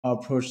our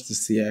approach to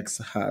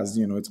CX has,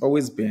 it's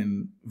always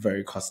been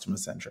very customer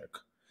centric,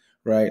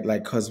 right?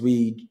 Like, because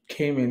we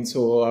came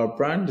into our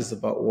brand is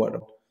about what,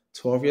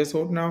 12 years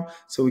old now.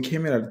 So we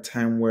came in at a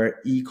time where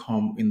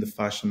e-com in the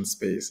fashion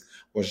space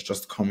was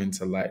just coming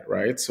to light,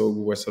 right? So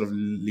we were sort of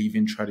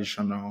leaving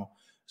traditional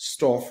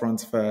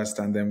storefronts first,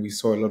 and then we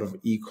saw a lot of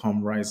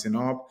e-com rising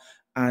up.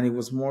 And it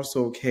was more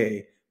so,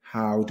 okay,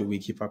 how do we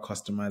keep our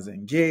customers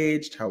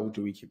engaged? How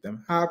do we keep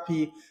them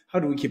happy? How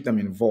do we keep them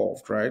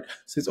involved, right?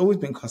 So it's always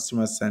been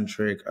customer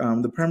centric.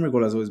 The primary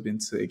goal has always been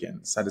to, again,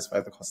 satisfy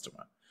the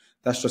customer.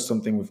 That's just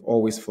something we've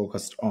always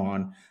focused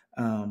on.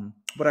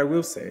 But I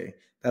will say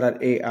that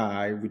at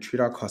AI, we treat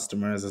our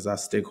customers as our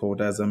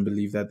stakeholders and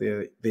believe that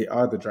they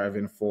are the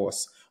driving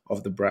force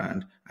of the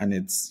brand, and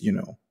its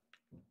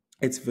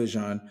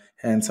vision.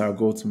 Hence, our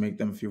goal to make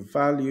them feel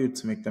valued,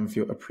 to make them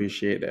feel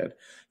appreciated.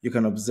 You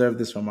can observe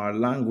this from our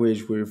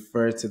language. We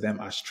refer to them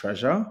as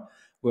treasure.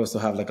 We also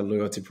have like a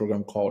loyalty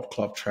program called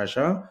Club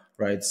Treasure,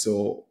 right?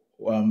 So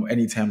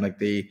anytime like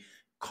they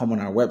come on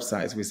our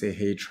websites, we say,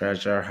 "Hey,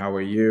 Treasure, how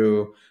are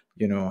you?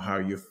 How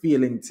are you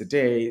feeling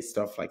today?"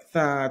 Stuff like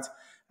that.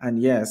 And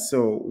yeah,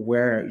 so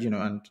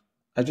and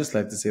I just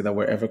like to say that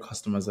wherever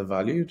customers are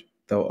valued,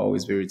 there'll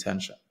always be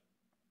retention.